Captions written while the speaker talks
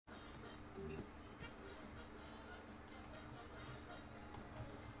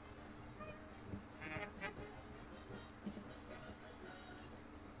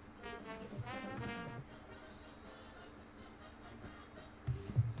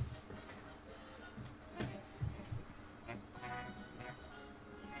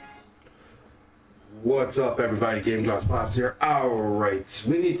What's up, everybody? gamedropspops here. Alright,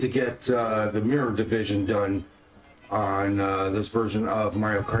 we need to get the mirror division done on this version of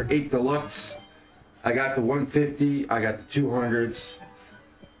Mario Kart 8 Deluxe. I got the 150, I got the 200s.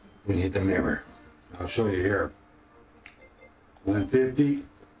 We need the mirror. I'll show you here. 150.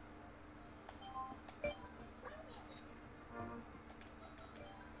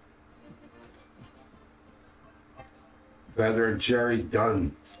 Feather and cherry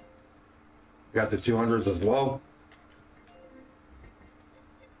done. Got the 200s as well.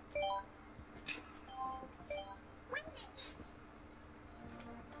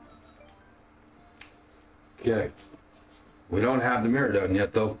 Okay. We don't have the mirror done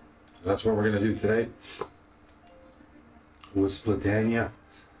yet though. That's what we're going to do today with Splatania.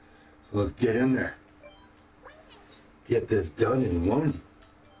 So let's get in there. Get this done in one.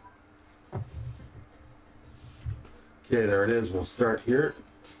 Okay, there it is. We'll start here.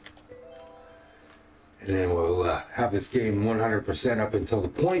 And then we'll have this game 100% up until the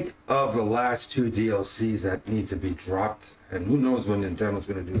point of the last two DLCs that need to be dropped. And who knows when Nintendo's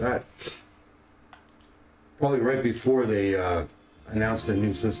going to do that. Probably right before they announce the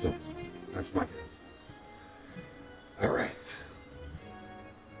new system. That's my guess. Alright.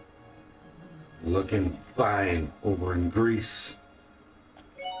 Looking fine over in Greece.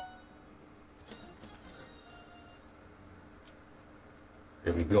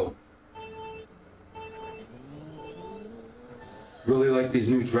 Here we go. Really like these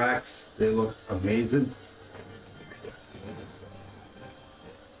new tracks. They look amazing.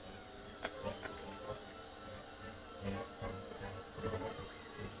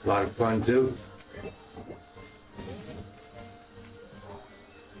 A lot of fun too.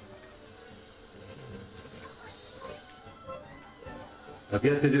 I've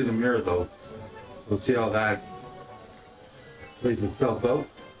yet to do the mirror though. We'll see how that plays itself out.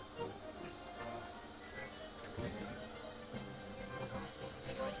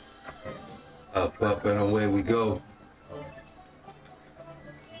 Up, and away we go.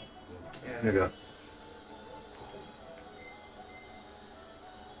 Canada.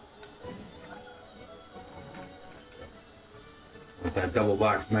 With that double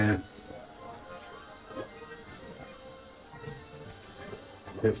box, man.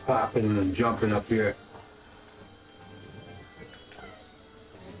 They're popping and jumping up here.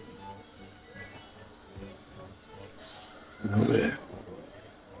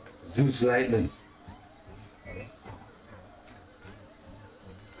 Zeus Lightning.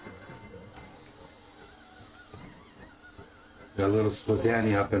 Got a little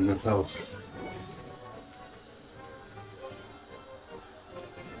Splatania up in this house.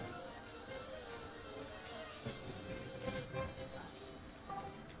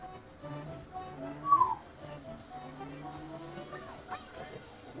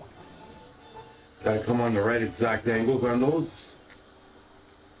 Gotta come on the right exact angles on those.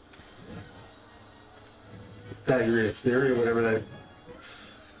 Pythagorean theory or whatever that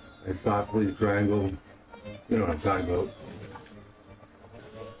isosceles triangle. You know what I'm talking about.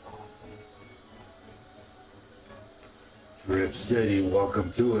 Drift City,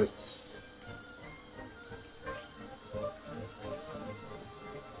 welcome to it.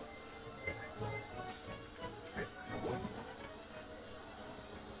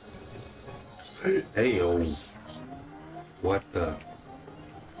 Hey yo, what the?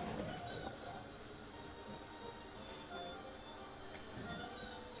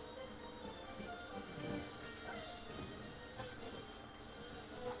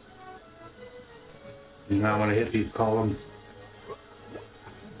 You know, I want to hit these columns.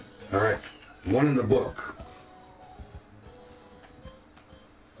 All right, one in the book.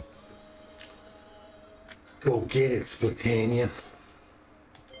 Go get it, Splatania.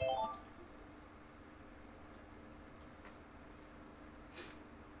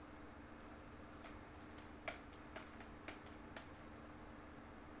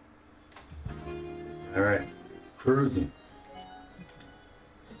 All right, cruising.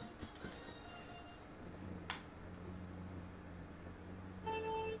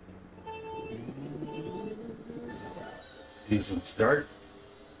 Decent start.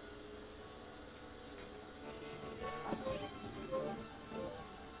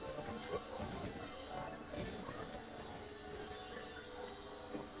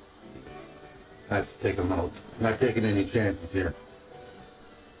 I have to take them out. I'm not taking any chances here.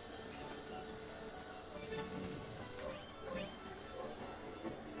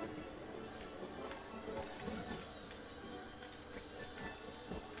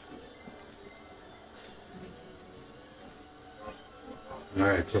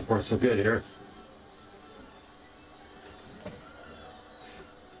 Alright, so far so good here.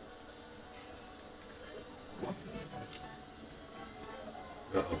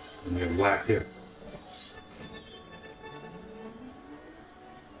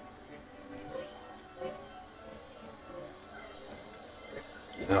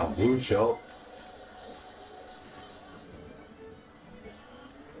 Oh, blue shell.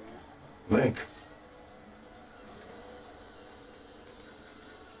 Link.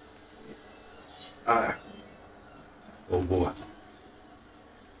 Ah. Oh boy.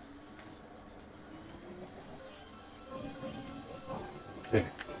 Okay,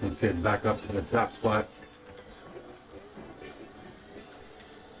 let's get back up to the top spot.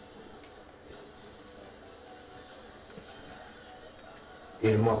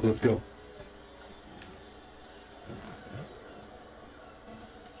 Get him up, let's go.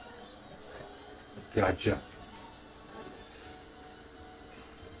 Gotcha.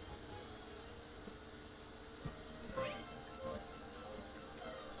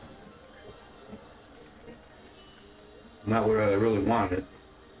 Not where I really wanted.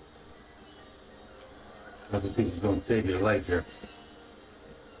 Other things don't save your life here.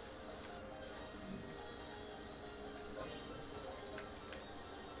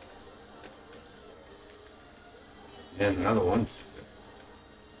 And another one.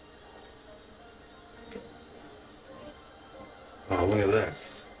 Oh, look at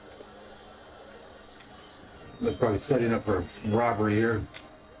this. They're probably setting up for robbery here.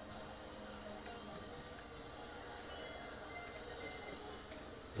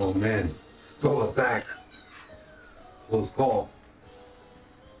 Oh man, stole it back. Close call.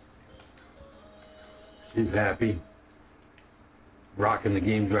 She's happy. Rocking the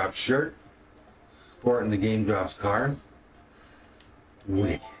Game Drops shirt. Sporting the Game Drops car.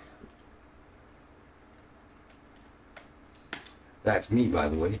 Wicked. That's me, by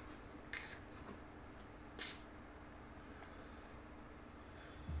the way.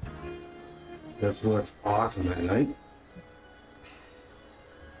 That's what's awesome at night.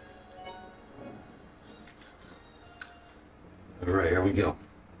 All right, here we go.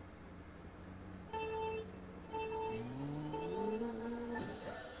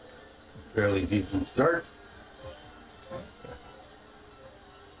 Fairly decent start.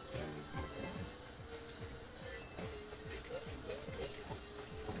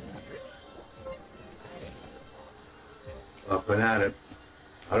 Up and at it.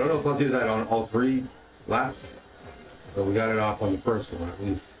 I don't know if I'll do that on all 3 laps, but we got it off on the first one at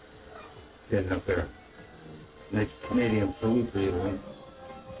least. Getting up there. Nice Canadian salute for you, Link.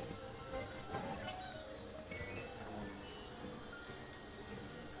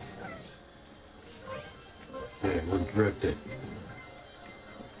 Okay, we're drifting.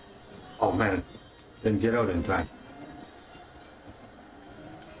 Oh man, didn't get out in time.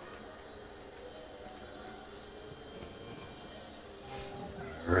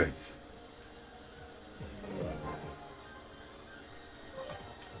 All right.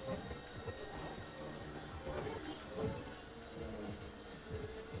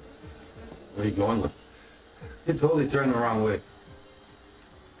 Where are you going with? You totally turned the wrong way.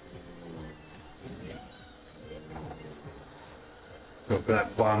 Go for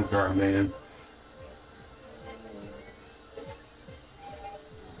that bomb car, man.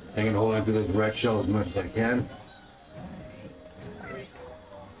 I'm gonna hold on to this red shell as much as I can.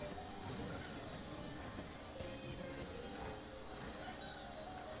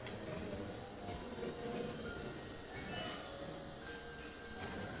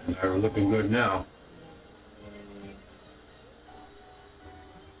 We're looking good now.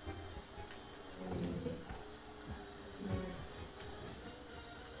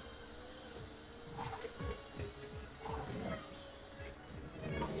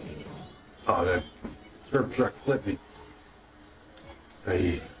 Oh, that surf truck clipped me.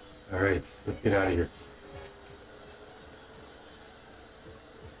 Hey, all right, let's get out of here.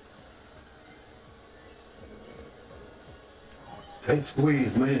 Tight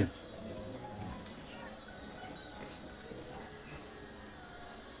squeeze, man.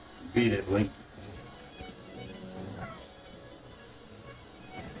 Beat it, Link.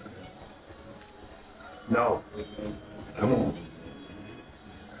 No. Come on.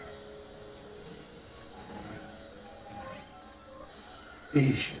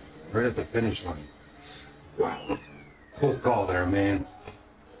 Eesh. Right at the finish line. Wow. Close call there, man.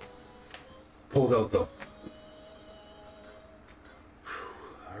 Pulled out though.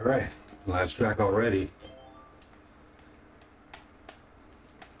 All right. Last track already.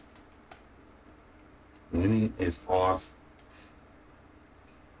 Winning is awesome.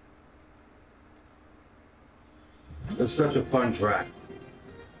 It's such a fun track.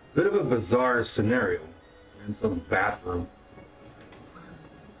 Bit of a bizarre scenario in some bathroom.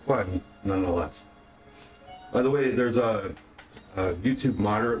 Fun nonetheless. By the way, there's a YouTube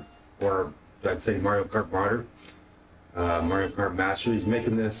modder, or I'd say Mario Kart modder, Mario Kart Master. He's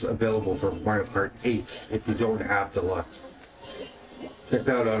making this available for Mario Kart 8 if you don't have Deluxe. Check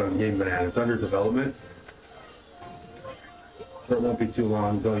that out on Game Banana. It's under development. So it won't be too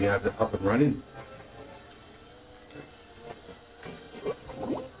long until you have it up and running.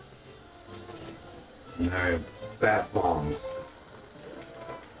 Alright, bat bombs.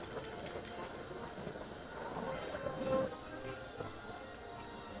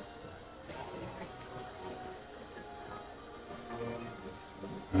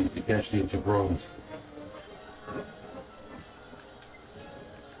 You can catch the jabrones.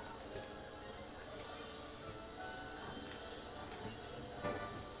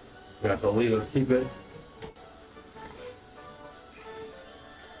 Got the lead, let's keep it.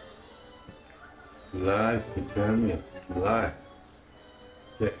 Live, Splatania, live.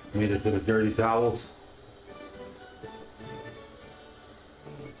 Okay, made it to the dirty towels.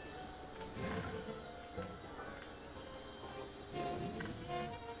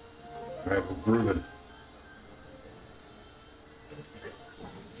 Alright, we're grooving.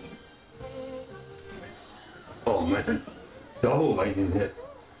 Oh man, double lightning hit.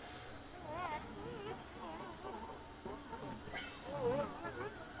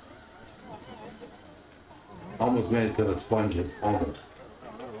 Almost made it to the sponges, almost.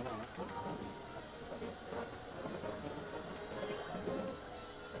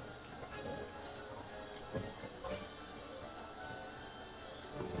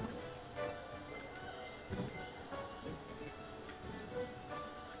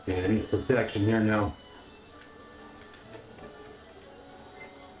 Okay, I need protection here now.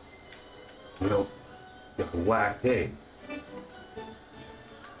 Nope. Got the whack, hey.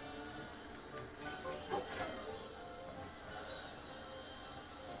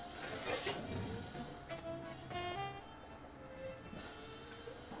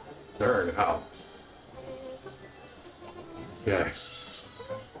 There we go. Okay.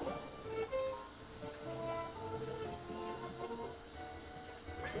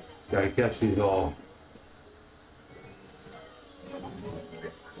 Gotta catch these all.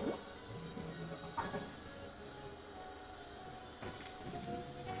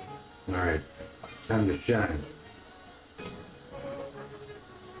 Alright, time to shine.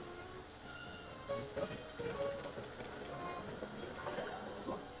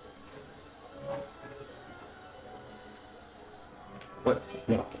 What?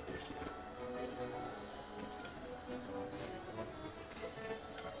 No.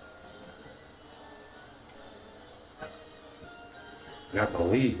 Got the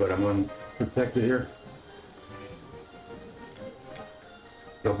lead, but I'm unprotected here.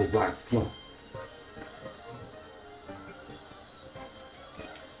 Double black smoke.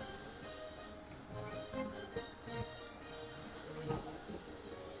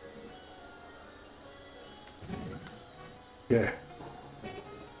 Yeah.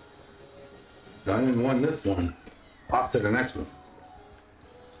 Done and won this one. Off to the next one.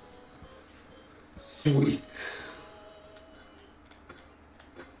 Sweet.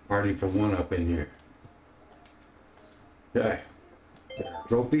 Party for one up in here. Okay.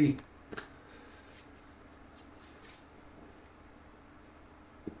 Trophy.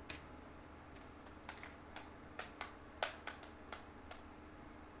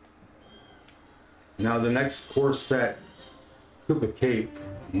 Now the next course set, Koopa Cape,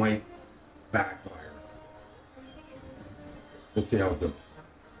 might backfire. Let's see how it goes.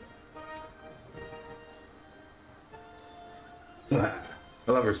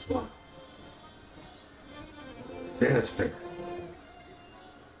 I love her smile. Santa's finger.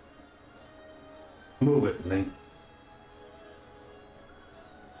 Move it, Link.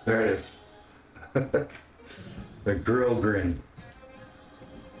 There it is. The grill grin.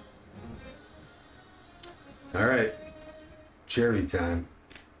 All right. Cherry time.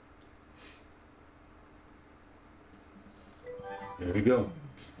 Here we go.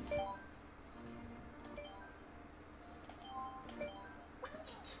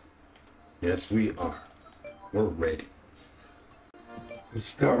 Yes, we are. We're ready. Let's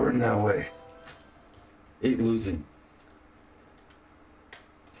start running that way. 8 losing.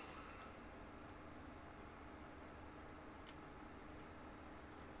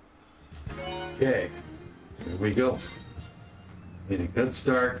 Okay, here we go. Made a good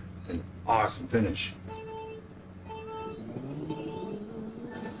start and an awesome finish.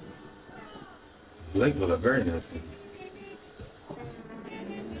 Link with a very nice one.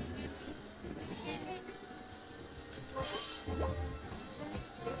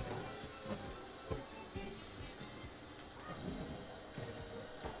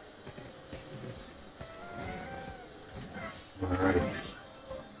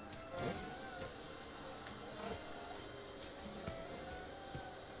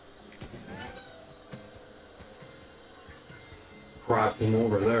 crossed him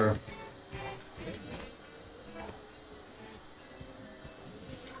over there.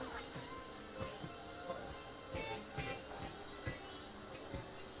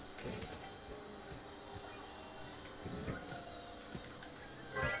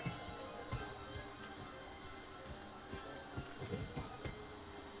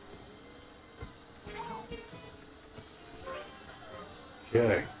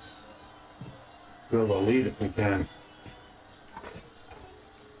 Okay. Build a lead if we can.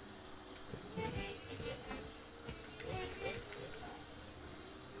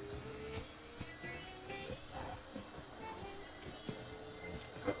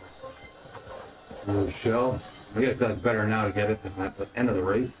 Little shell. I guess that's better now to get it than at the end of the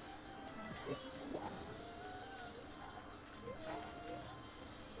race.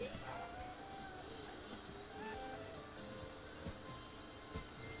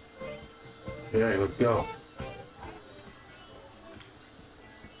 Okay, let's go.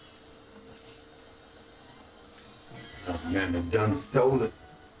 Oh man, the done stole it.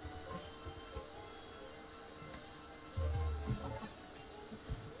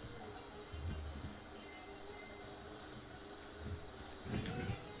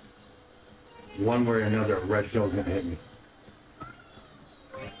 One way or another, a red shell's gonna hit me.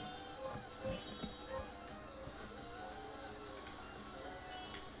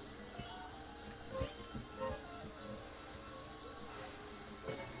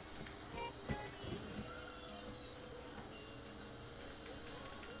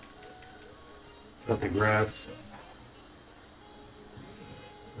 Got the grass.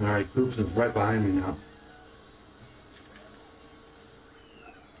 Alright, Koops is right behind me now.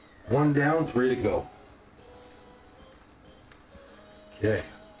 One down, 3 to go. Okay.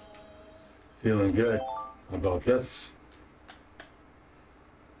 Feeling good about this.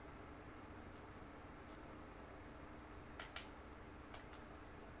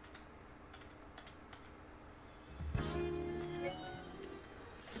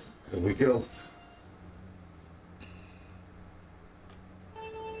 Here we go.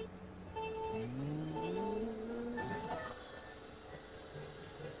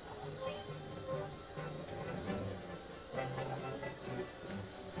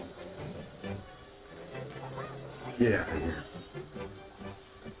 Yeah.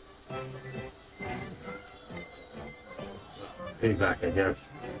 Payback, I guess.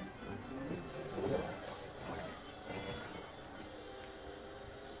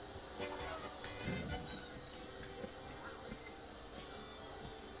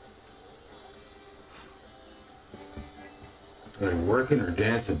 Are they working or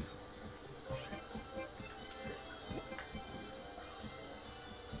dancing?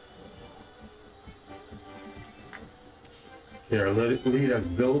 Okay, our lead has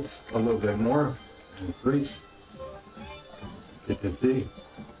built a little bit more, increased. Good to see.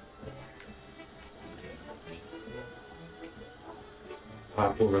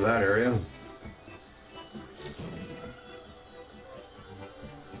 Pop over that area.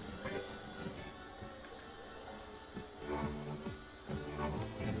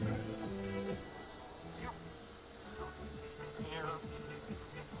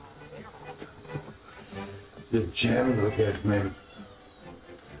 Just jamming a bit, maybe.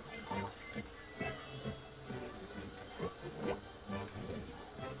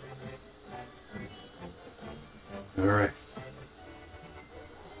 All right.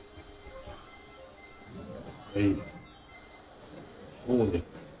 Hey. Holy.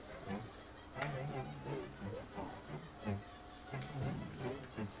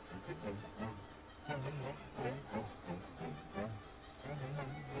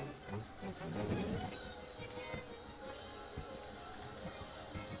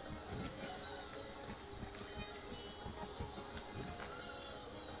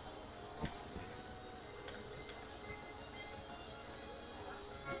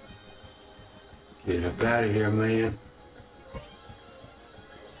 Get up out of here, man.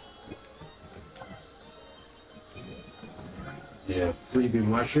 Yeah, freebie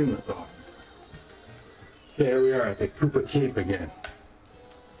mushroom, that's awesome. Okay, here we are at the Koopa Cape again.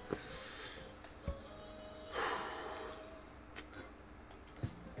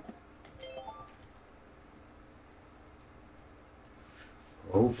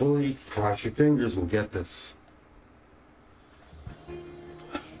 Hopefully, cross your fingers, we'll get this.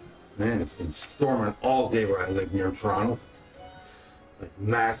 Man, it's been storming all day where I live near Toronto. Like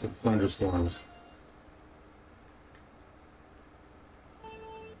massive thunderstorms.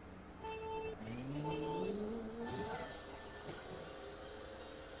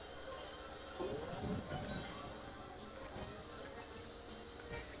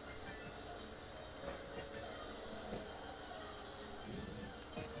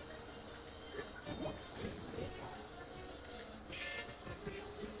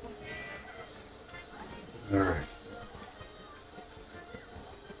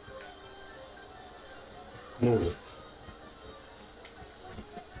 Move it.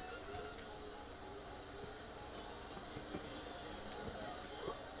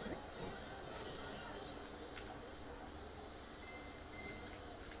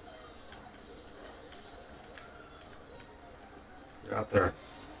 Get out there.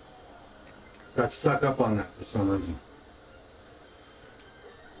 Got stuck up on that for some reason.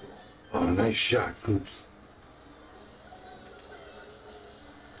 Oh, nice shot, Koops.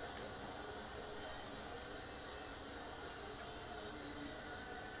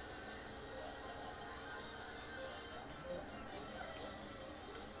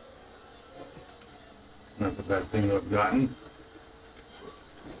 Not the best thing I've gotten.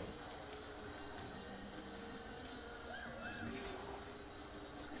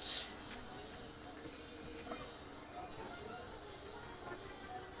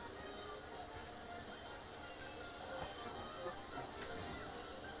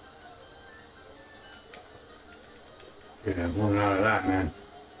 Yeah, I'm going out of that, man.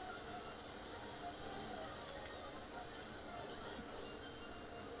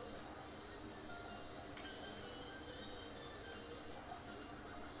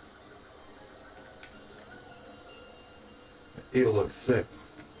 He looks sick.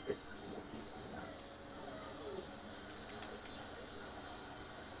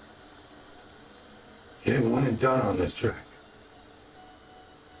 Okay, one and done on this track.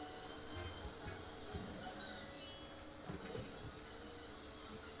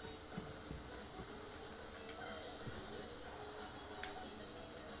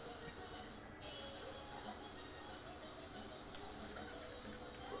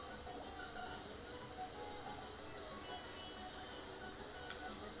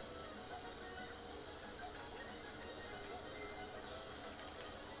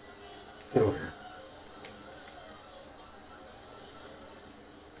 Over.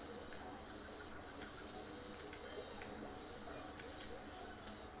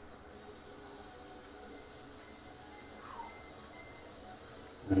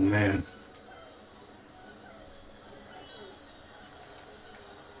 Oh man.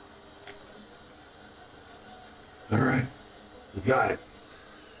 All right, we got it.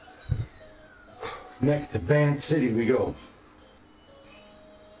 Next to Van City we go.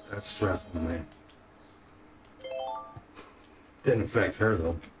 That's stressful, man. Didn't affect her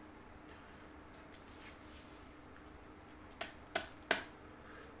though.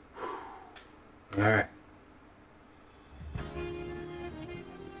 All right.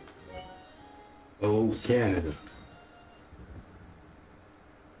 Oh, Canada.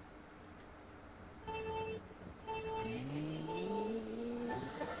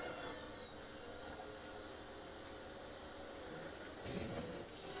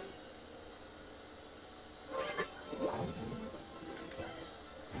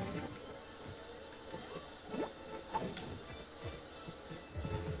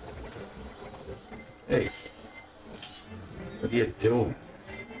 Hey, what are you doing?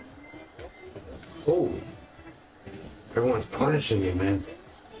 Oh, everyone's punishing you, man.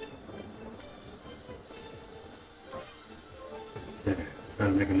 Yeah,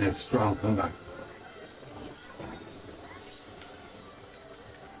 trying to make a nice strong comeback.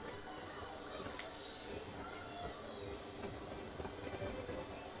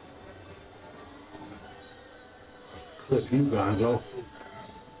 Clip you, Gonzo.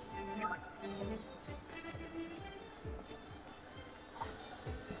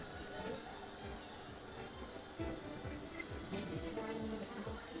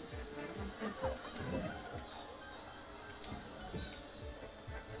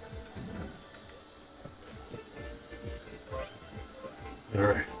 All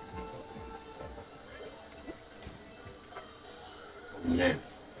right. Man.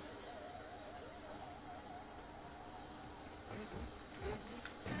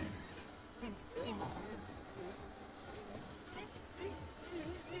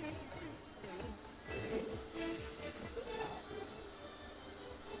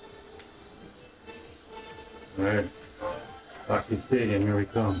 All right. Okie Stadium, here we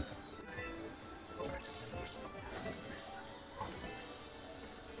come.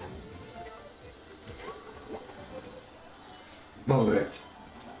 Move it.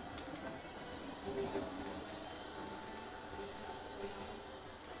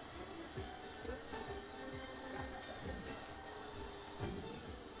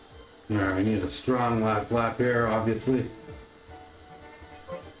 Alright, we need a strong left flap here, obviously.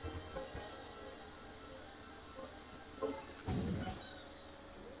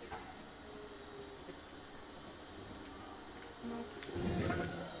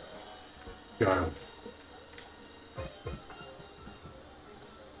 Got him.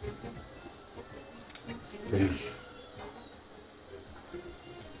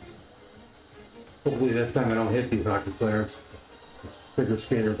 Hopefully this time I don't hit these hockey players. Figure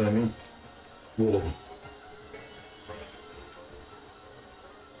skaters, I mean. Whoa.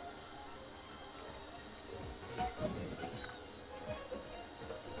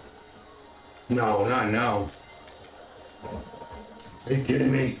 No, not now. Are you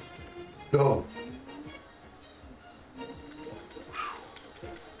kidding me? Go.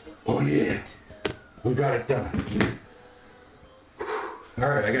 Oh yeah. We got it done.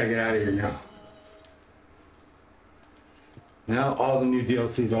 Alright, I gotta get out of here now. Now all the new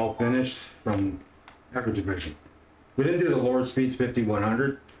DLCs all finished from Hacker Division. We didn't do the Lord Speeds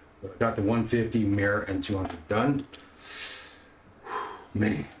 5100, but I got the 150, Mirror, and 200 done.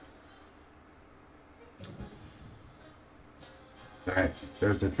 Man. Alright,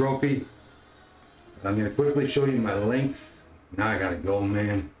 there's the trophy. I'm going to quickly show you my links. Now I gotta go,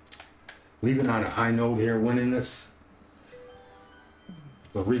 man. Leaving on a high note here, winning this.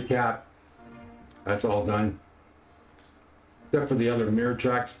 So recap, that's all done. Except for the other mirror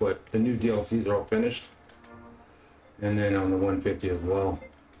tracks, but the new DLCs are all finished. And then on the 150 as well.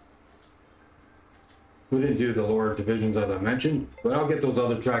 We didn't do the lower divisions as I mentioned, but I'll get those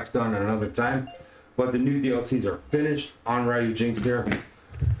other tracks done at another time. But the new DLCs are finished on Ryujinx here.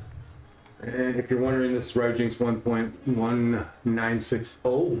 And if you're wondering, this is Ryujinx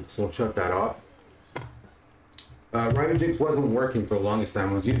 1.1960, so I'll shut that off. Ryujinx wasn't working for the longest time.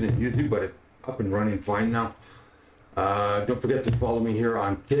 I was using YouTube, but it's up and running fine now. Don't forget to follow me here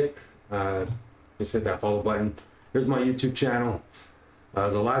on Kick. Just hit that follow button. Here's my YouTube channel. The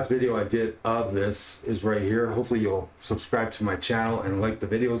last video I did of this is right here. Hopefully you'll subscribe to my channel and like the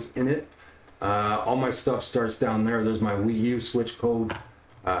videos in it. All my stuff starts down there. There's my Wii U, Switch code,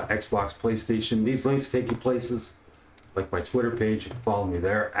 Xbox, PlayStation. These links take you places like my Twitter page. You can follow me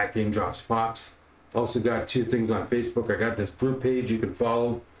there at gamedropspops. Also got two things on Facebook. I got this group page you can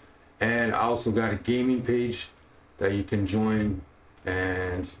follow, and I also got a gaming page that you can join.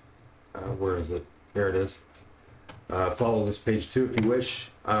 And where is it? There it is. Follow this page too if you wish.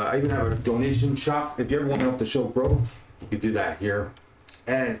 I even have a donation shop. If you ever want to help the show grow, you can do that here.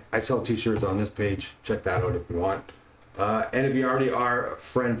 And I sell t-shirts on this page. Check that out if you want. And if you already are a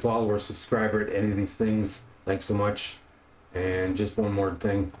friend, follower, subscriber to any of these things, thanks so much. And just one more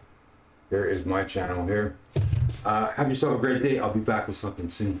thing. Here is my channel here. Have yourself a great day. I'll be back with something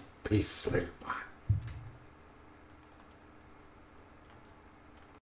soon. Peace. Later. Bye.